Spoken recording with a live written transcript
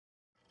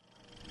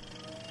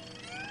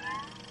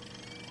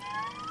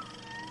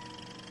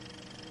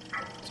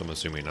So I'm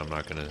assuming I'm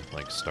not gonna,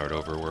 like, start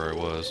over where I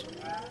was.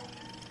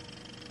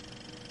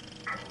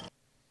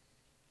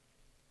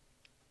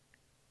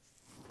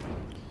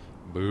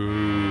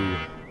 Boo.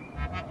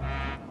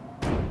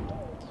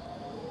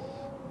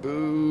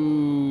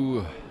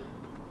 Boo.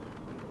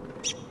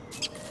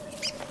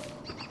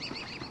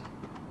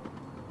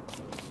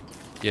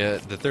 Yeah,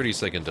 the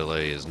 30-second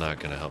delay is not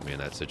gonna help me in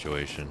that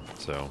situation,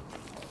 so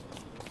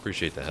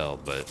appreciate the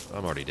help, but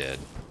I'm already dead.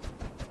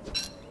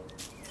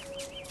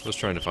 I was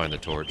trying to find the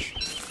torch.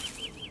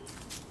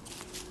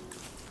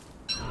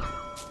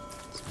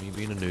 It's me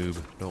being a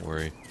noob, don't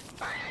worry.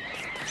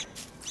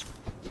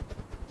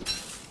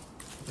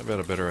 I've got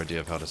a better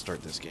idea of how to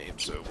start this game,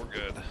 so we're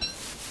good.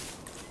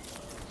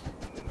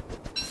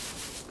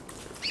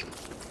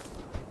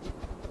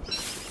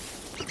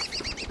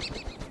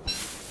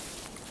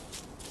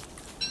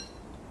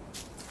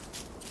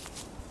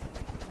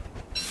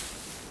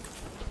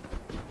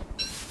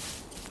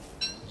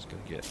 Just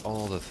gonna get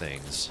all the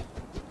things.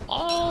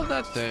 All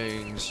the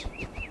things!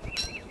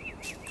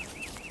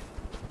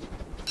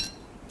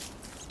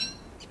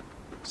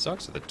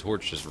 Sucks that the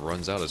torch just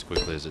runs out as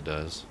quickly as it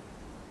does.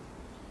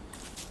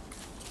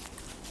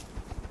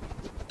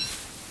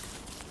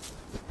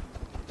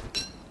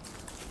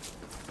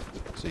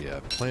 So yeah,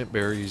 plant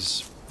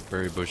berries,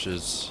 berry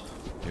bushes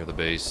near the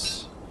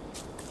base.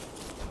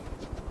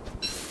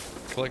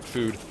 Collect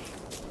food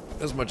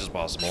as much as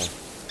possible.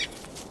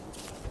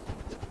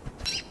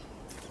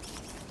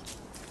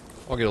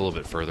 I'll get a little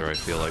bit further, I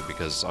feel like,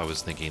 because I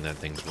was thinking that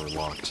things were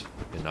locked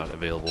and not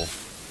available.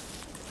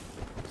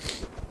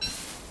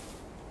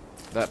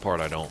 That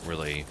part I don't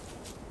really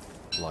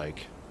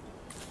like.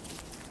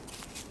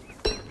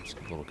 It's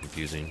a little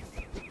confusing.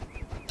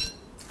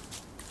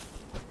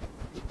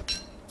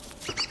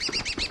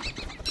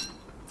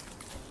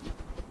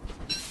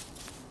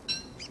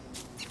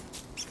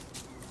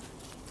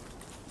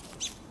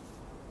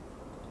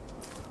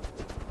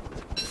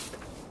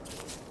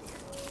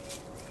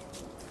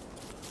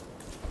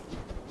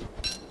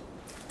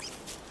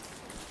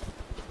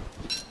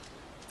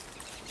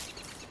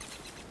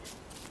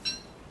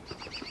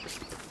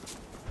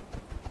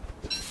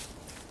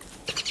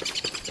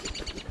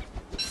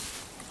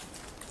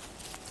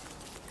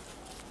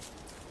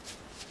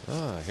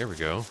 Ah, here we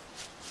go.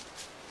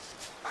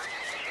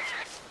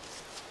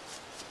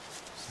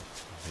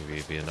 Maybe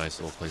it'd be a nice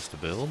little place to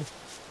build.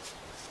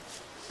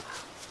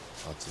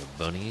 Lots of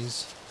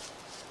bunnies.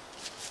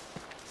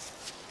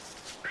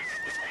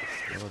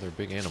 Oh, they're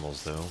big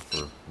animals, though,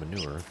 for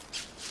manure.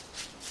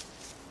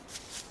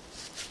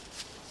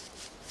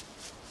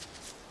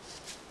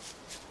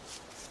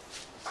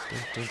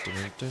 Dun, dun,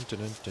 dun, dun, dun,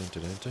 dun,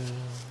 dun, dun, dun.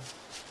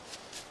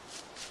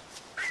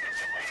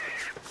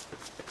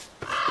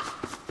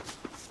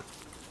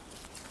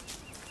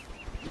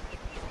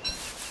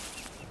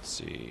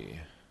 See.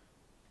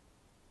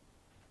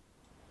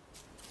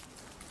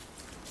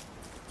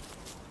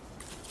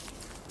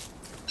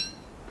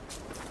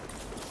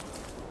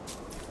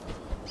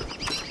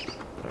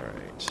 All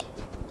right.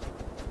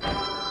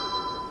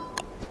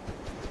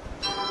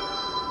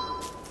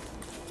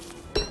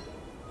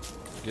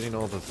 Getting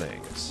all the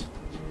things.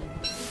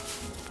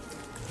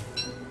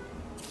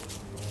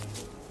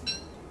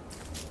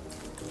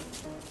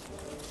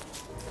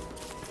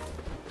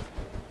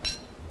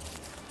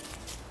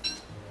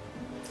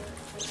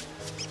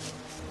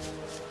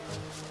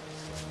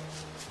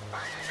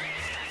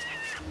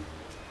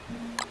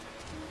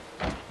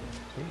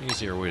 An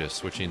easier way to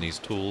switching these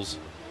tools.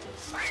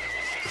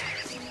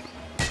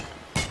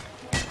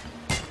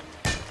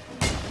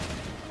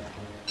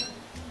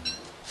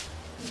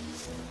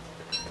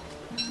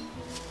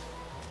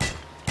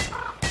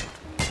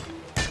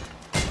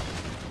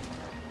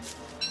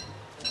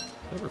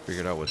 Never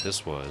figured out what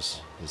this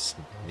was. This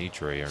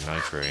nitre or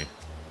nitre.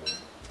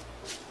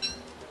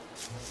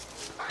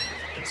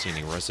 Didn't see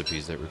any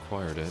recipes that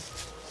required it.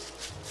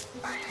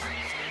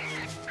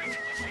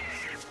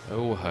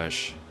 Oh,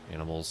 hush,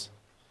 animals.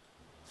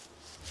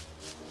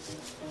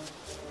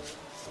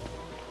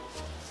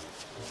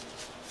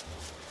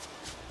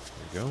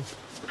 There we go.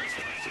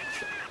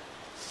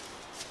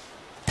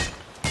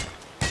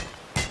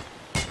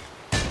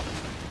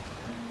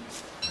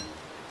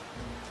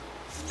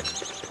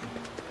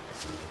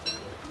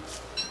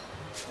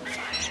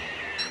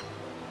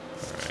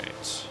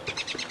 Alright.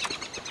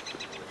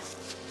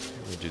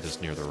 Let me do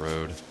this near the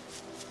road.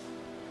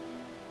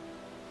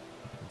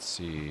 Let's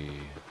see.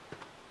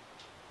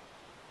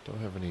 Don't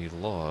have any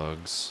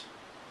logs.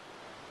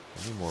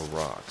 I need more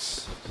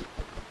rocks.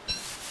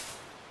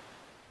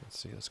 Let's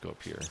see, let's go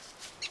up here.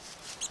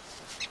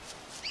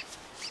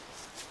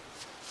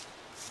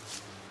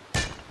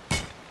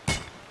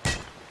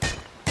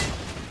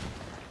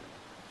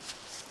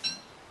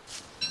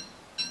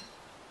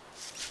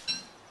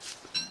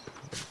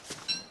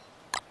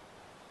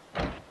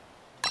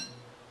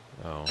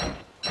 Oh,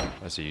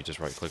 I see, you just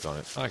right click on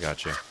it. I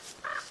gotcha.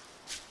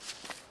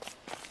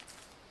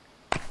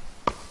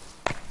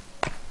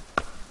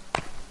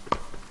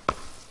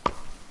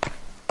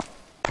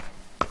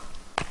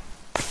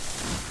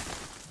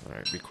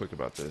 Alright, be quick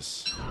about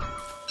this.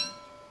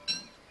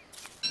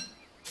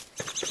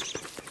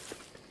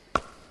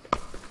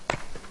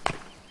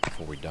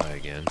 Before we die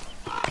again.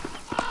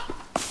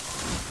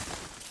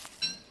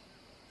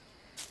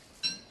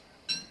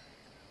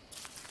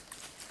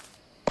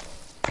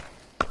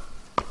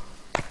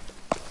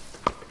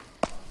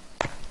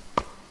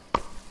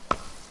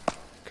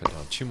 Cut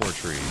down 2 more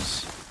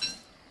trees.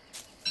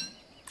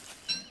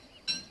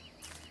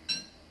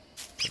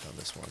 Cut down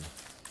this one.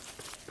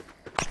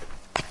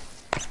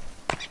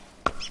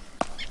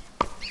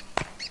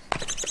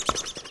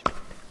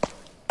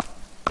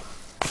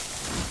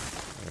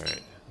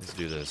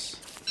 Do this.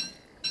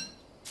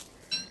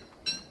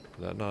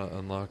 Did that not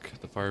unlock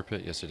the fire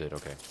pit? Yes, it did.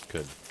 Okay,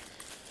 good.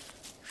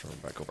 Run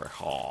back over.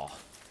 Haw.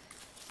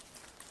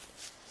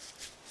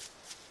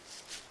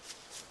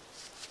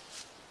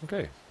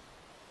 Okay.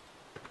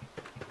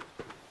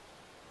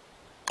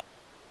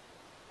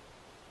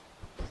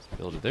 Let's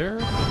build it there.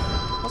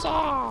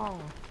 Huzzah!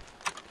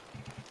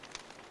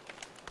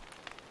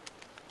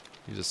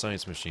 Use a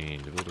science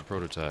machine to build a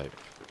prototype.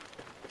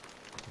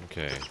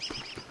 Okay.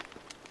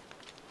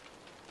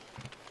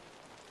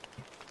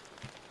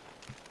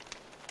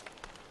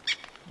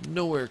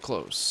 Nowhere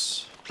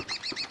close.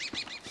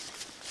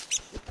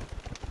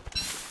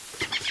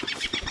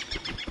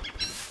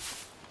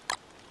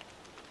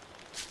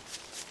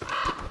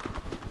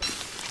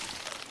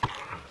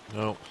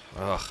 No.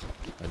 Ugh.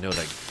 I know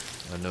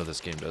this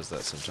game does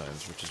that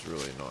sometimes, which is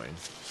really annoying.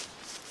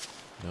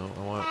 No, I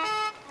want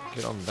to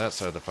get on that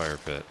side of the fire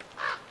pit.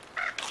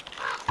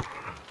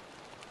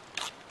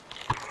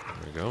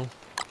 There we go.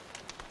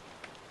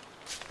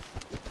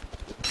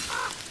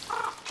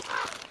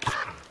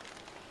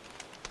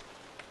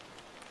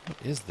 What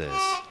is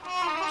this?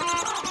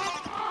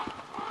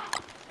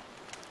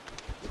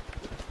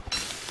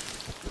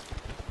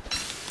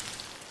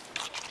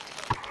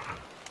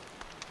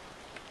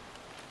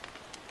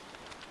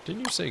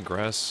 Didn't you say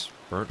grass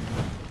burnt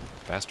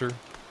faster?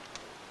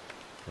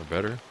 Or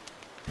better?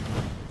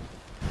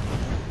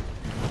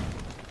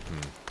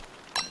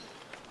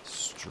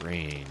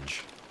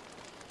 Strange.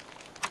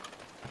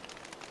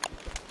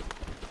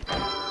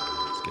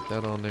 Let's get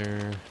that on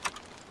there.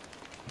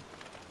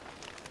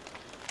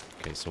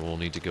 Okay, so we'll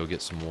need to go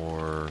get some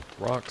more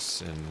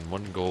rocks and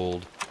 1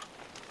 gold.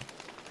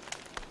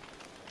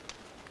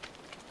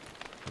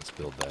 Let's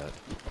build that.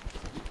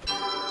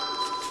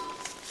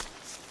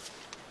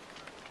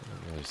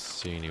 Don't really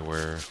see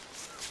anywhere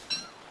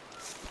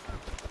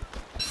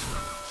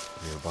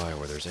nearby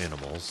where there's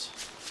animals.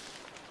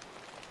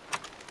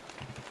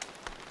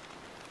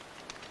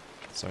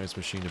 Science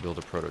machine to build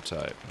a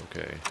prototype.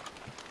 Okay.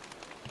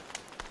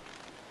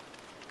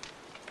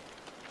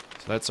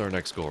 So that's our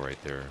next goal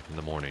right there in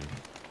the morning.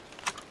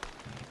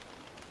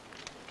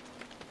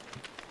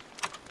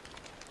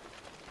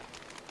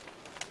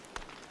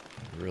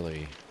 We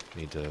really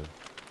need to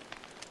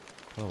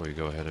probably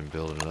go ahead and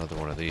build another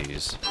one of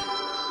these.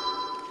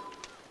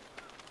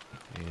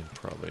 And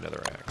probably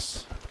another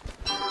axe.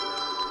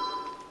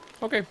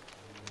 Okay.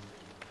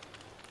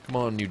 Come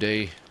on, new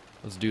day.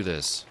 Let's do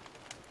this.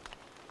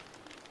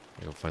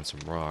 Go find some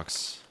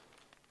rocks.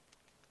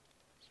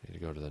 So we need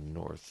to go to the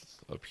north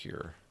up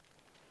here.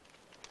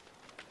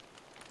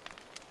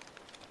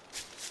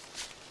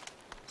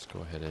 Let's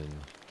go ahead and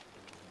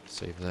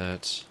save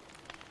that.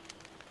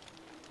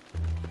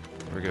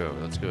 There we go.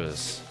 Let's do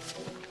this.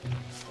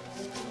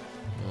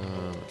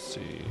 Let's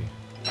see.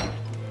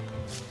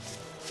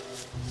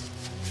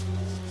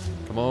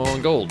 Come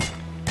on, gold.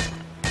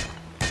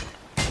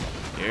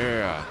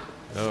 Yeah.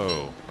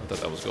 Oh, I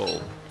thought that was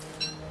gold.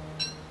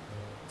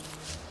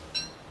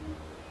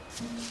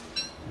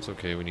 It's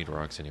okay, we need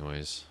rocks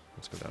anyways.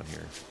 Let's go down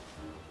here.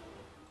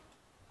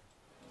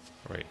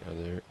 Right, are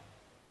there...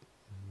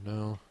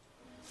 No.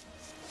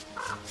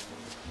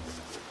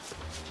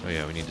 Oh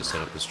yeah, we need to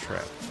set up this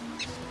trap.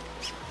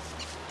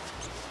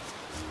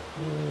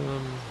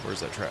 Where's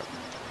that trap?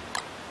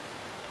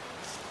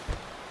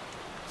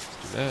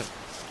 Let's do that.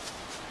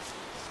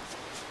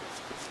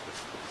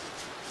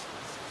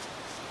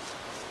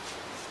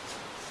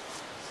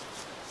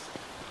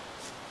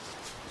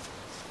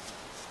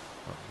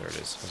 There it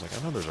is. I was like,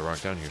 I know there's a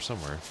rock down here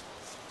somewhere.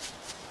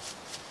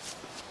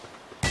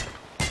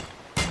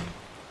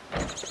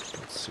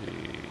 Let's see.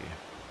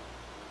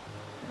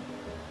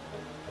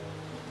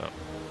 Oh.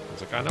 I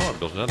was like, I know I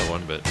built another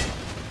one, but...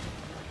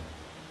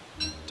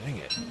 Dang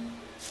it.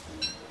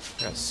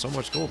 I got so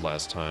much gold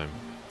last time.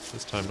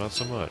 This time, not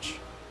so much.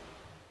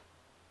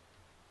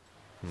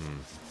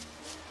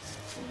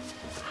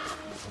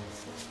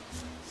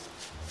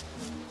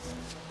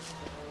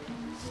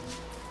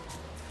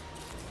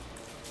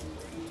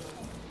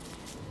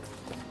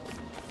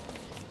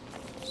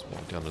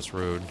 Down this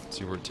road,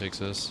 see where it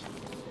takes us.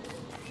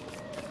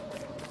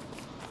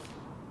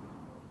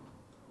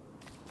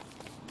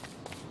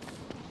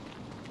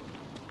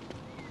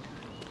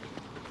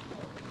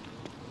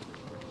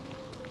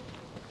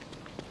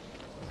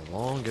 A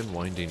long and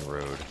winding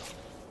road.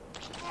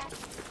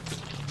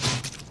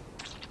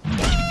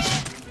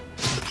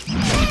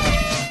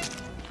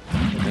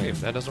 Okay.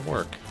 that doesn't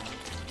work.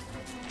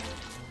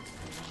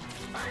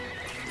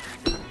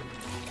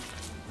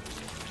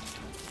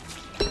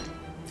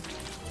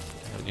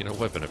 I need a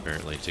weapon,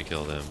 apparently, to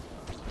kill them.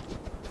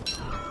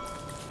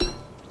 Need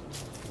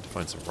to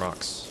find some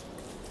rocks.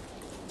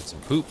 Get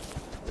some poop.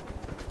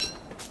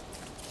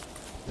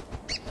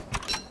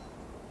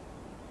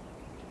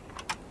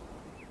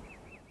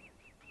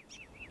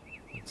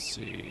 Let's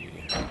see.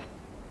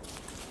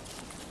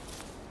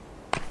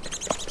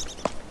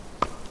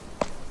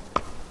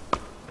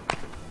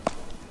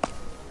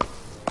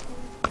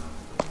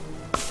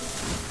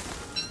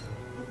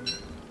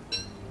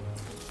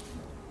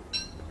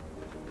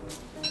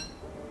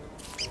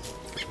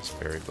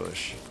 Berry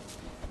bush.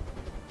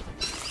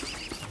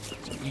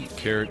 So eat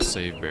carrots,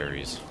 save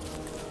berries.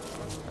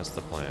 That's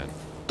the plan.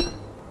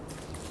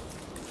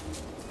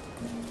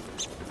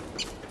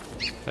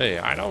 Hey,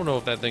 I don't know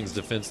if that thing's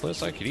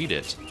defenseless. I could eat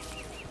it.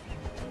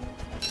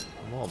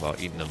 I'm all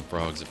about eating them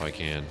frogs if I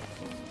can.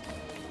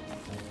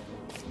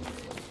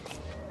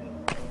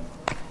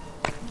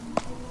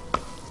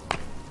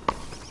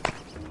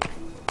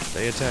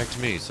 They attacked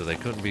me, so they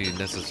couldn't be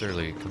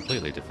necessarily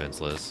completely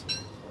defenseless.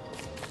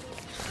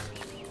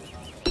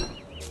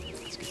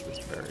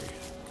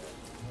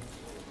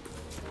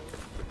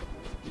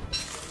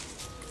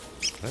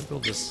 Can I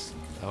build this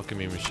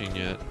alchemy machine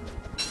yet?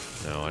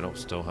 No, I don't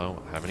still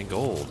have any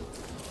gold.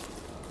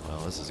 Well,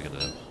 this is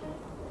gonna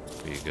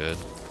be good.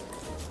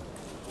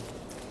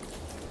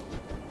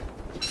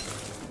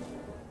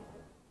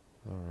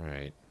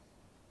 Alright.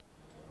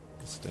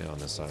 Let's stay on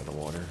this side of the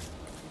water.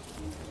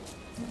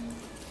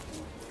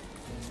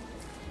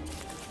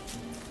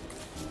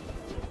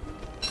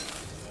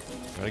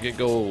 Gotta get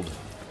gold.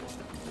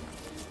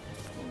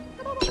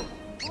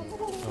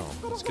 Oh,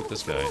 let's get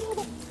this guy.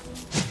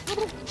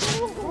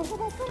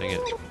 Dang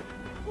it.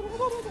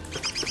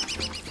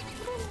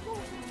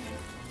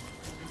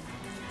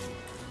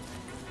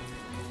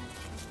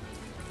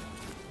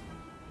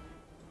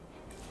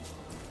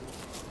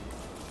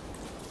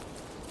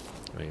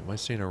 Wait, am I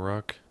seeing a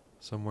rock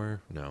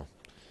somewhere? No.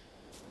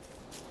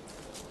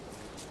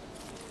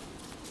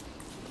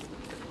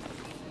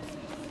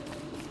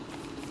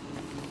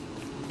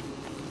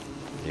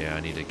 Yeah, I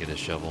need to get a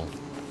shovel.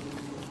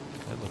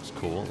 That looks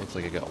cool. It looks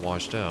like it got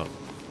washed out.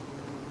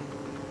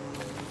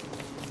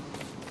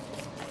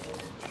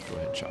 Go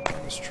ahead and chop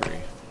down this tree.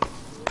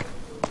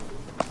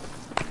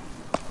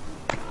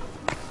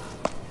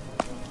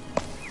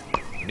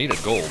 I need a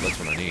gold, that's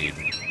what I need.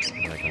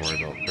 And I can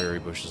worry about berry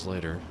bushes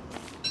later.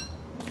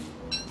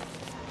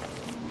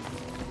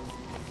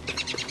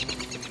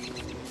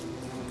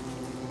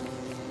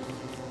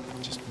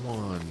 Just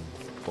one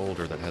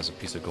boulder that has a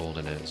piece of gold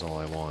in it is all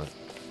I want.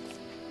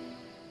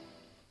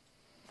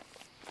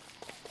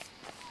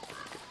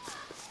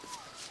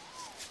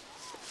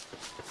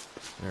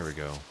 There we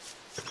go.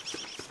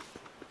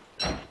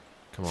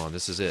 Come on,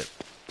 this is it.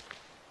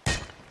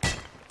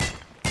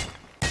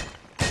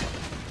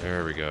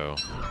 There we go.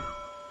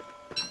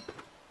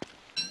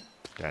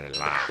 Got it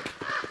locked.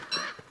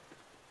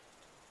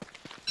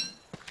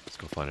 Let's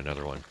go find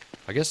another one.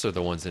 I guess they're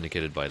the ones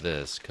indicated by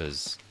this,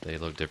 because they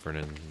look different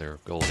and they're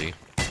goldy.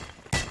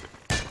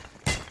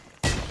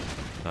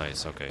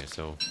 Nice, okay,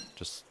 so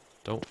just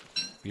don't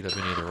beat up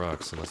any of the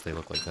rocks unless they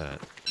look like that.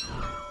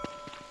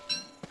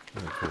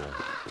 Very cool.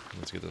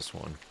 Let's get this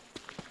one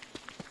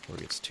before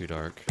it gets too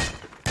dark.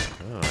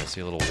 Oh, I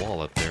see a little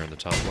wall up there in the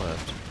top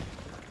left.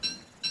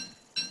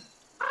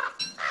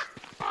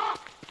 I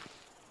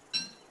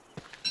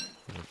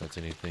don't know if that's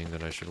anything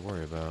that I should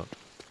worry about.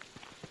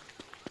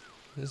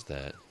 What is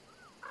that?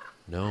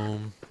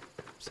 Gnome?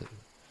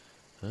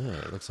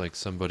 It looks like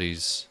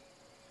somebody's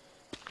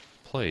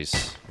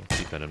place. I'll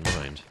keep that in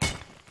mind.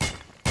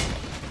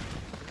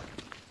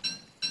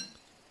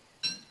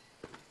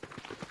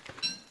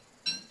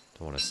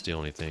 Don't want to steal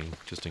anything,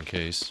 just in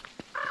case.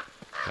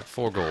 Got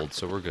 4 gold,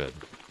 so we're good.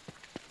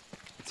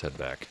 Let's head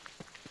back.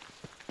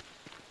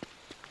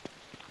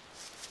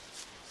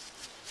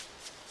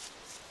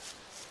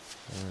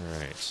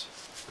 Alright.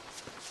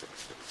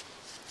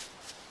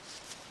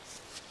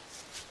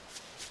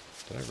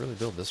 Did I really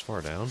build this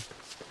far down?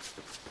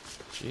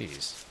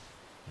 Jeez.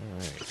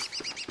 Alright.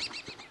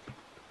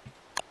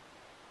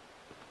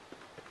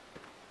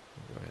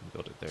 Go ahead and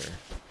build it there.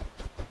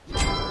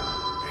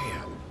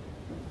 Bam!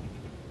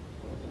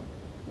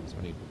 So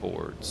I need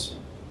boards.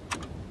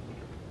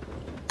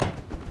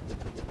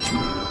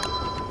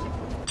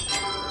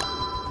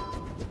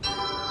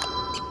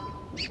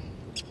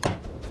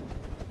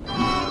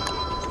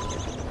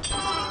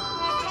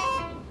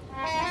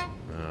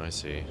 Oh, I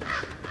see.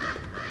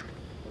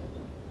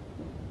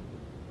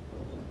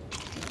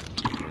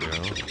 There we go.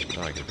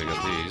 Now I can pick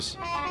up these.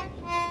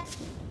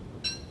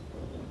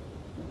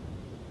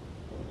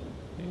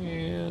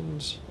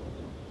 And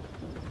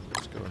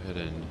let's go ahead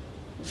and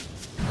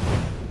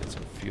get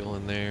some fuel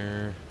in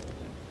there.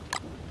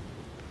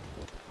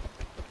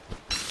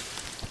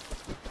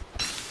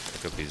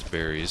 Pick up these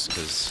berries,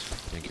 because I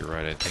think you're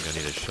right, I think I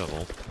need a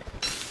shovel.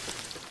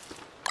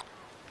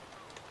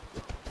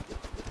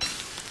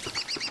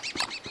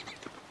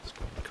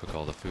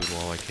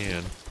 while I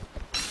can.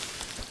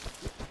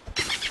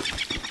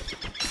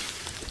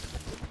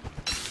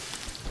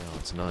 Now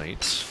it's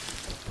night.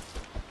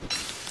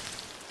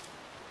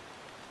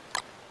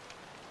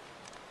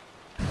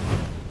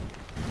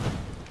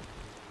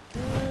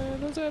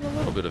 Let's add a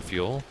little bit of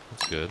fuel.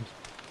 That's good.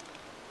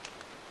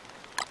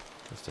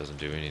 This doesn't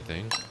do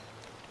anything.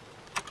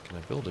 Can I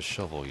build a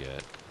shovel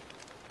yet?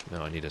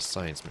 No, I need a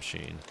science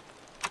machine.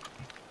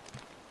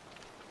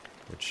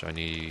 Which I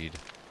need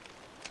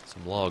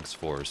some logs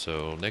for.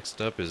 So next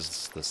up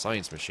is the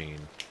science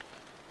machine.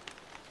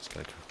 Just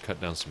gotta cut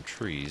down some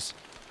trees.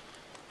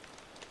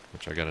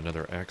 Which I got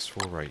another axe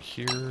for right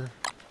here.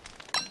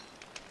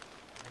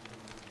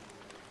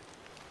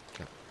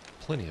 Got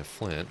plenty of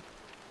flint.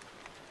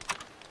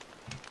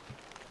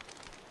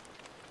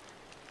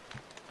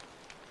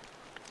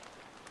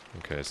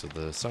 Okay, so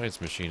the science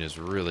machine is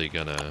really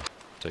gonna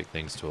take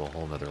things to a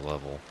whole nother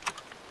level.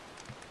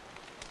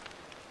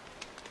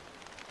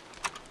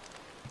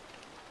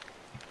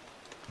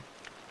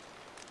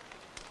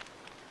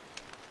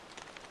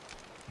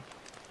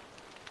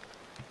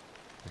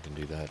 I can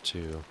do that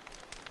too.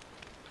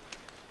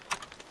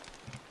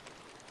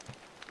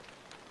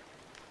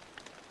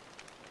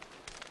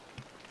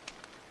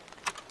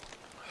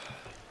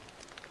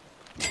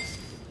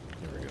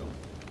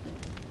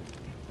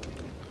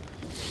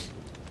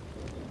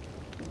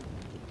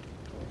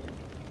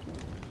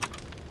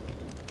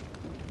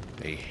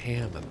 A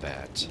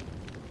ham-bat.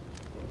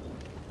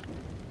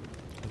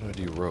 How do I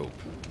do rope?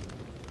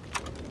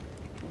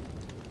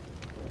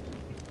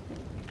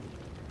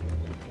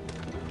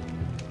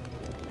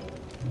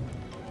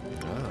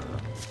 Ah.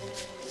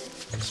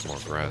 Some more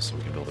grass so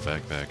we can build a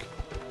backpack.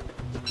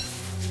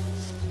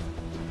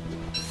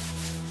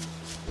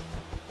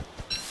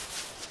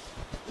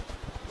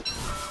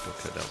 Go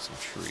cut down some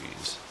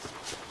trees.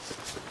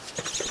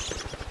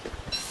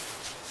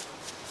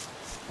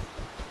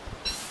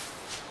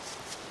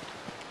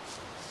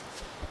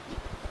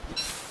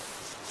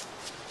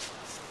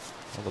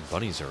 All the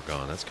bunnies are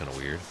gone. That's kind of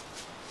weird.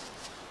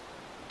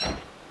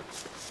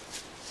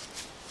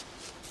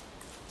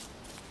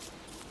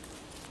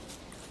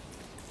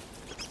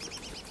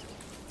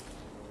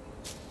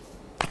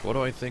 What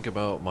do I think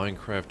about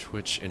Minecraft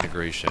Twitch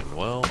integration?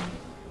 Well,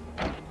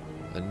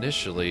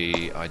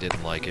 initially I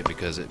didn't like it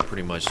because it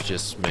pretty much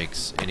just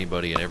makes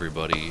anybody and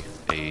everybody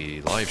a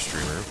live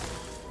streamer.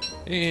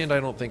 And I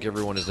don't think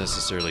everyone is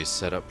necessarily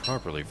set up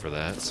properly for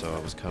that, so I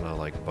was kind of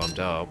like bummed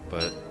out,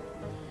 but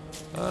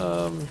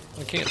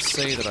I can't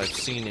say that I've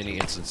seen any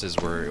instances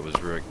where it was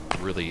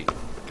really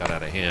got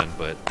out of hand,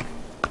 but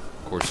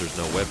of course there's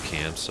no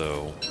webcam,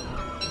 so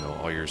you know,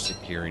 all you're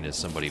hearing is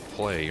somebody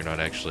play. You're not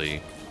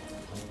actually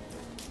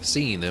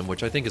seeing them,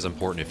 which I think is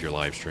important if you're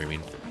live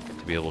streaming,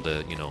 to be able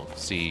to, you know,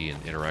 see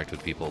and interact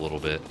with people a little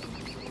bit.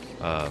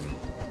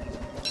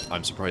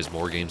 I'm surprised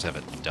more games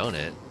haven't done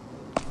it,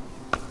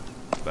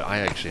 but I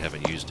actually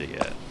haven't used it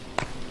yet.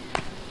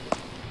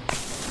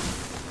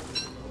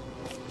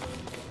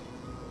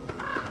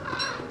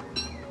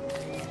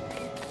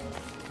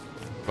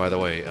 By the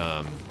way,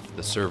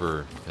 the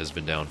server has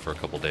been down for a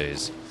couple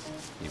days.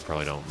 You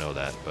probably don't know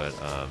that, but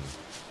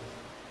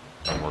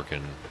I'm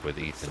working with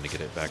Ethan to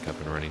get it back up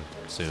and running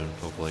soon,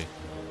 hopefully.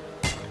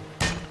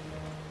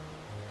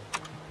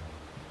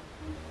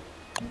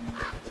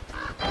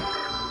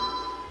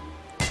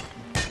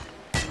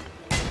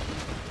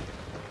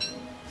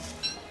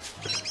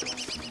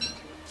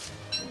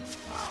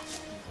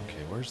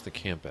 Okay, where's the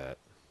camp at?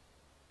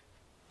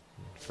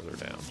 Further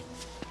down.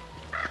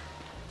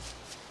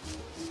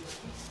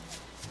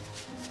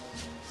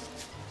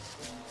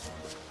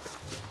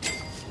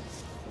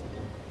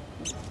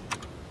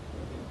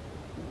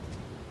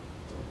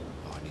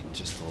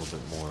 Just a little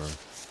bit more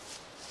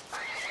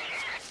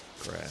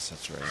grass,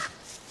 that's right.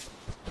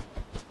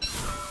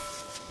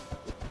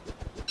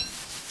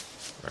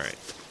 Alright.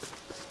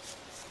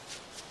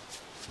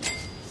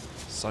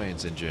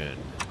 Science engine.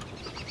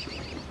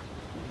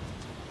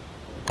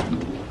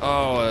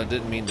 Oh, I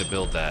didn't mean to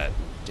build that.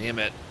 Damn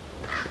it.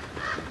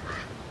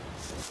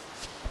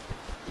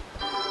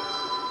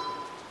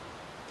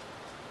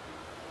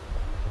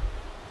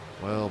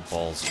 Well,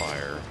 balls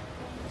fire.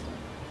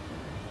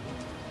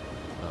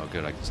 Oh,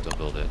 good, I can still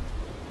build it.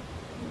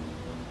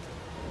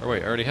 Or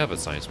wait, I already have a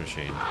science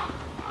machine.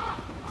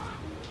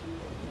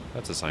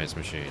 That's a science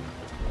machine.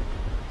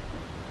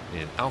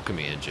 An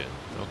alchemy engine.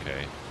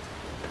 Okay.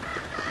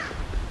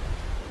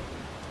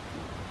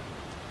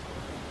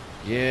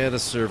 Yeah, the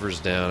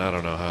server's down. I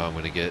don't know how I'm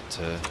going to get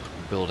to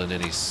building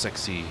any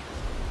sexy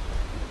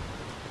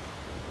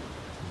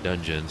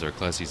dungeons or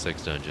classy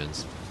sex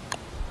dungeons.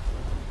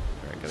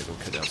 Alright, gotta go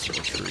cut down some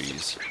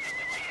trees.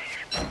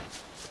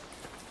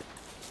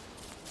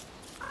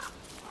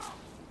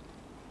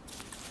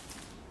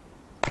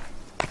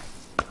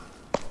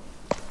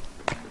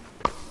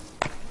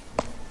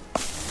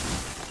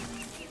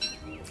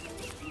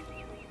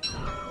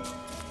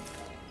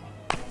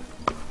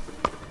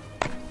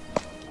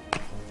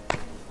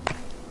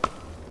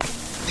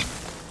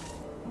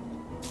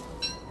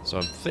 So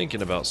I'm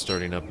thinking about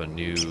starting up a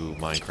new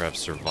Minecraft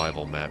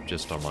survival map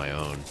just on my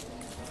own.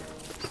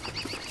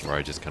 Where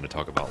I just kind of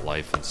talk about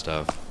life and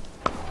stuff.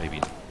 Maybe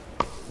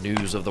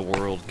news of the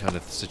world kind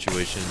of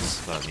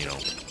situations. Not, you know,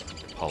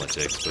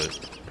 politics, but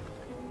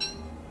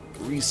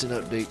recent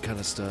update kind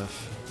of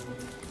stuff.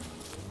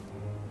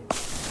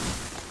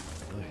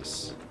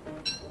 Nice.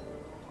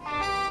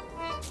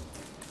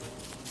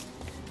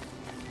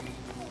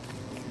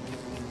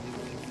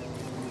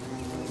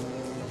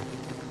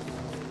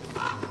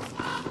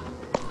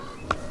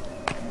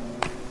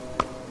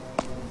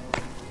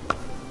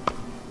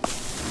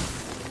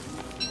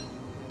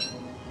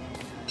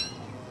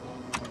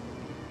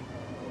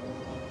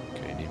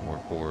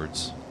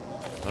 Boards.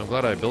 I'm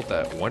glad I built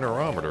that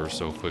winterometer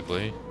so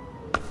quickly.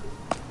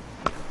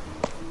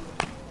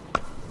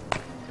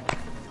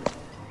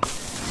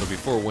 So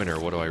before winter,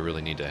 what do I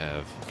really need to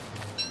have?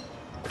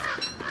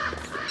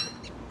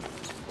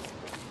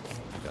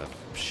 Like a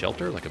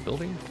shelter, like a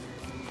building?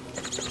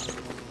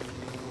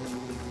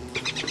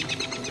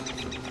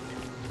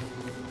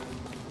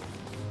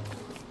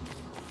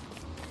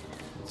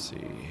 Let's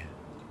see.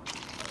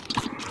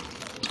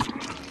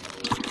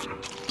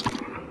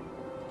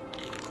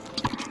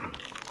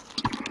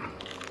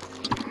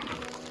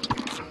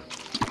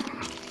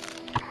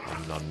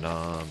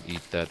 Nom,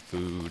 eat that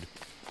food.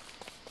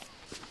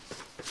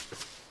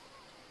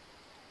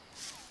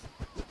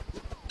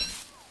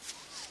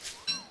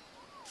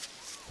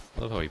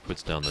 Love how he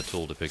puts down the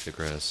tool to pick the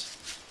grass.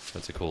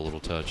 That's a cool little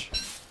touch.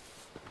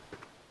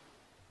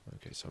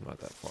 Okay, so I'm not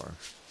that far.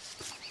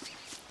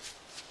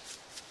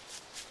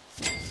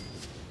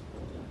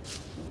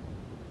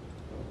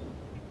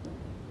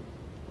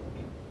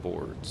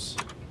 Boards.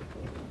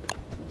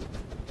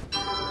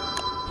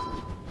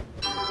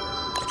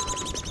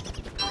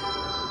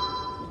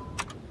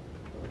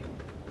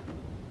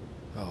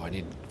 Oh, I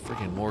need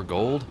freaking more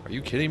gold? Are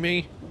you kidding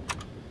me?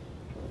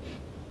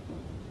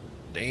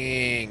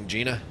 Dang,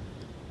 Gina.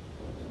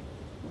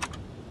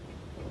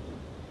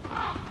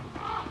 How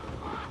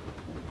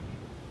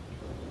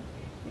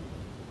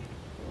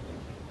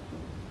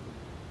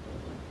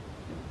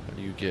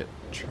do you get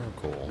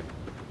charcoal?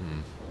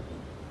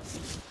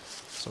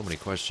 So many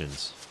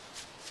questions.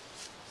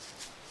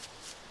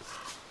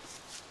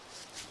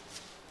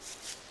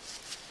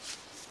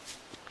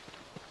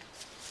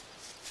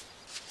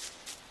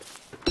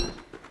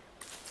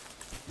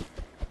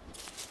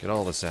 Get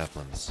all the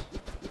saplings.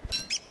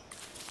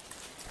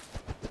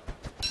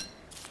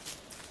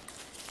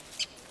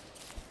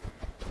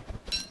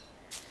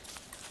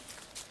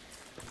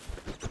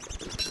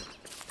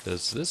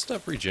 Does this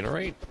stuff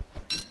regenerate?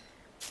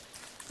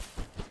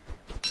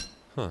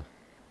 Huh.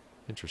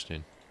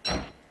 Interesting.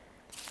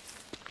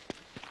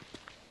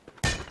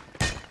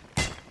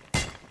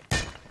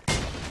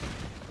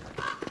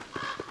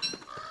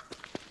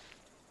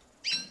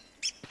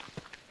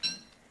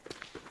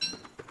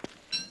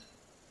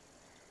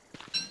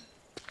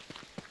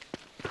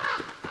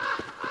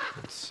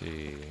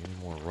 See, any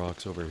more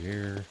rocks over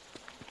here?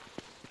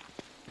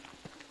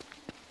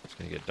 It's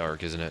gonna get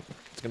dark, isn't it?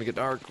 It's gonna get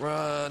dark.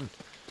 Run!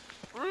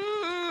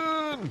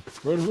 Run!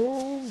 Run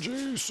home,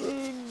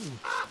 Jason!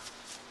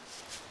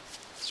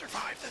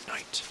 Survive the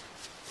night.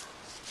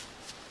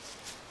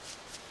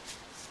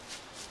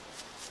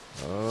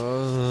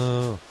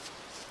 Oh,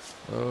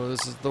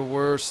 this is the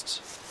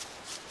worst.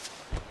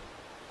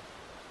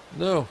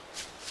 No.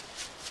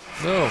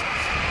 No.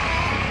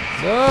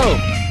 No!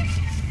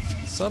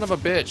 Son of a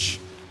bitch.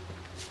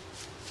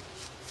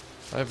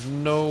 I have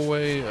no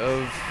way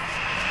of...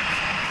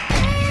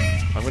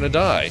 I'm gonna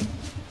die.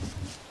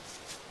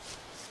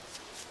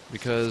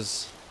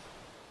 Because...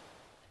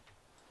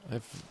 I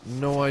have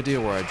no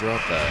idea where I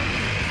dropped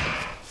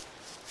that.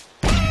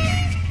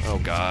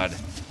 Oh god.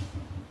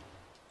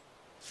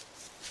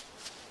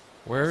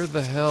 Where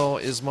the hell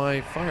is my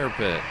fire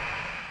pit?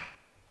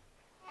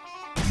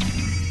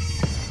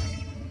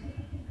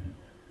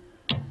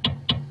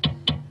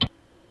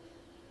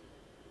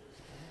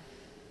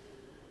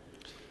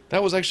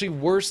 That was actually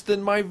worse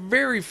than my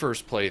very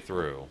first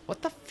playthrough.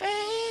 What the fuck?